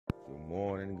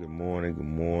morning, good morning, good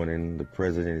morning. The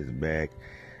president is back.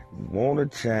 Want to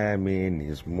chime in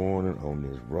this morning on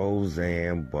this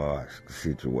Roseanne Barr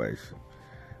situation.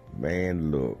 Man,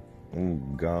 look,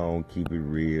 I'm gone, keep it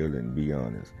real and be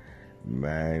honest.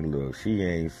 Man, look, she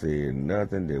ain't said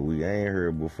nothing that we ain't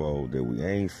heard before, that we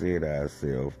ain't said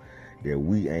ourselves, that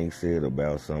we ain't said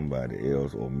about somebody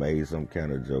else or made some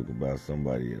kind of joke about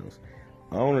somebody else.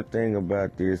 Only thing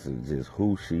about this is just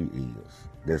who she is.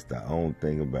 That's the only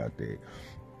thing about that.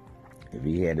 If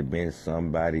he had been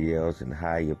somebody else in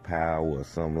higher power or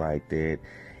something like that,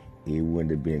 it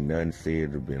wouldn't have been nothing said. It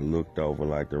would have been looked over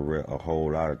like a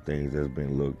whole lot of things that's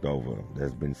been looked over,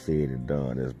 that's been said and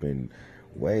done, that's been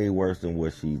way worse than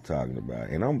what she's talking about.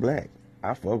 And I'm black.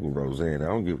 I fuck with Roseanne. I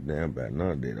don't give a damn about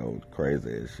none of that old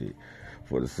crazy ass shit.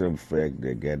 For the simple fact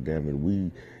that goddamn it,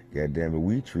 we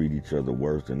treat each other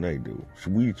worse than they do.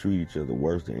 We treat each other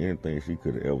worse than anything she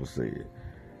could have ever said.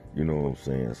 You know what I'm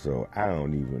saying? So I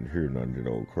don't even hear none of that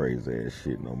old crazy ass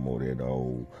shit no more. That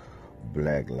old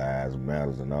Black Lives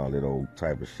Matters and all that old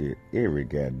type of shit. Every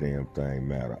goddamn thing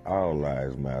matter. All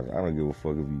lives matter. I don't give a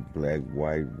fuck if you black,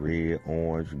 white, red,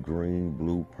 orange, green,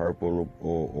 blue, purple,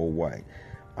 or white.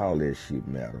 All that shit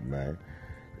matter, man.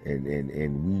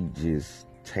 And we just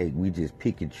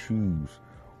pick and choose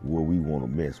what we want to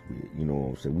mess with. You know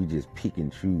what I'm saying? We just pick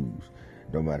and choose.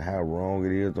 No matter how wrong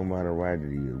it is, no matter how right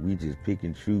it is, we just pick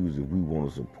and choose if we want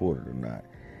to support it or not.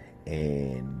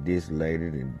 And this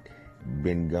lady done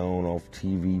been gone off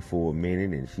TV for a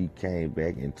minute, and she came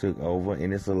back and took over.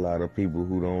 And it's a lot of people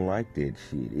who don't like that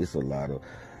shit. It's a lot of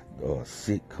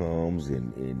sitcoms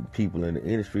and people in the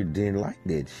industry didn't like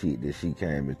that shit that she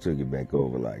came and took it back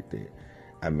over like that.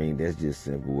 I mean, that's just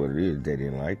simple what it is. They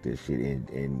didn't like that shit.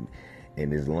 And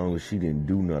as long as she didn't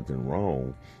do nothing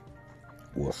wrong,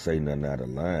 or say nothing out of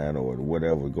line or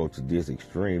whatever, go to this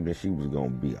extreme, then she was going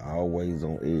to be always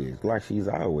on edge, like she's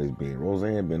always been.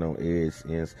 Roseanne been on edge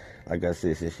since, like I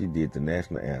said, since she did the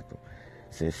national anthem.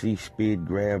 Since she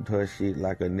grabbed her shit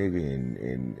like a nigga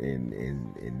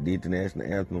and did the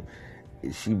national anthem,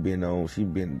 she been on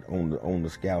the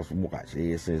scouts watch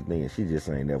ever since then. She just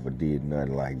ain't never did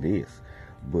nothing like this.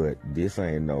 But this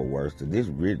ain't no worse than this.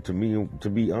 To me, to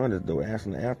be honest, though,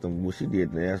 national anthem, what she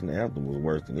did the national anthem was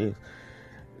worse than this.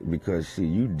 Because see,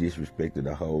 you disrespected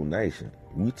the whole nation.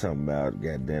 We talking about,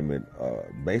 goddamn it,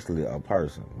 basically a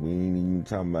person. We ain't even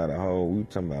talking about we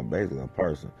talking about basically a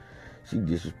person. She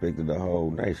disrespected the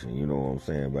whole nation, you know what I'm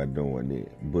saying, by doing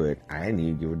it. But I ain't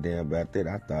even give a damn about that.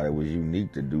 I thought it was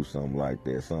unique to do something like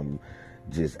that, something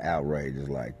just outrageous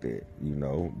like that, you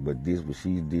know. But this, what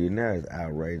she did now is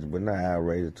outrageous, but not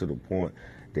outrageous to the point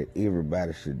that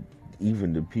everybody should,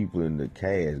 even the people in the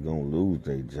cast, gonna lose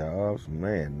their jobs.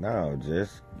 Man, no,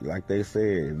 just like they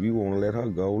said, if you want to let her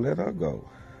go, let her go.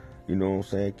 You know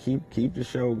what I'm saying? Keep the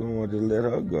show going, just let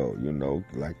her go. You know,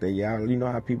 like they out. You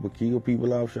know how people kill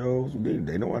people off shows?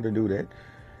 They know how to do that.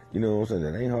 You know what I'm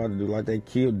saying? That ain't hard to do. Like they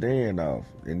killed Dan off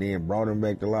and then brought him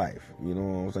back to life. You know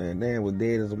what I'm saying? Dan was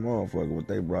dead as a motherfucker, but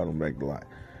they brought him back to life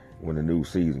when the new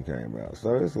season came out.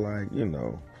 So it's like,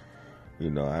 I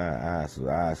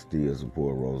still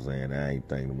support Roseanne. I ain't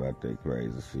thinking about that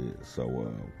crazy shit.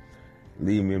 So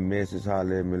leave me a message,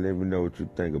 holler at me, let me know what you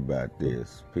think about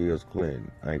this. Piers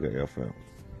Clinton, Anchor FM.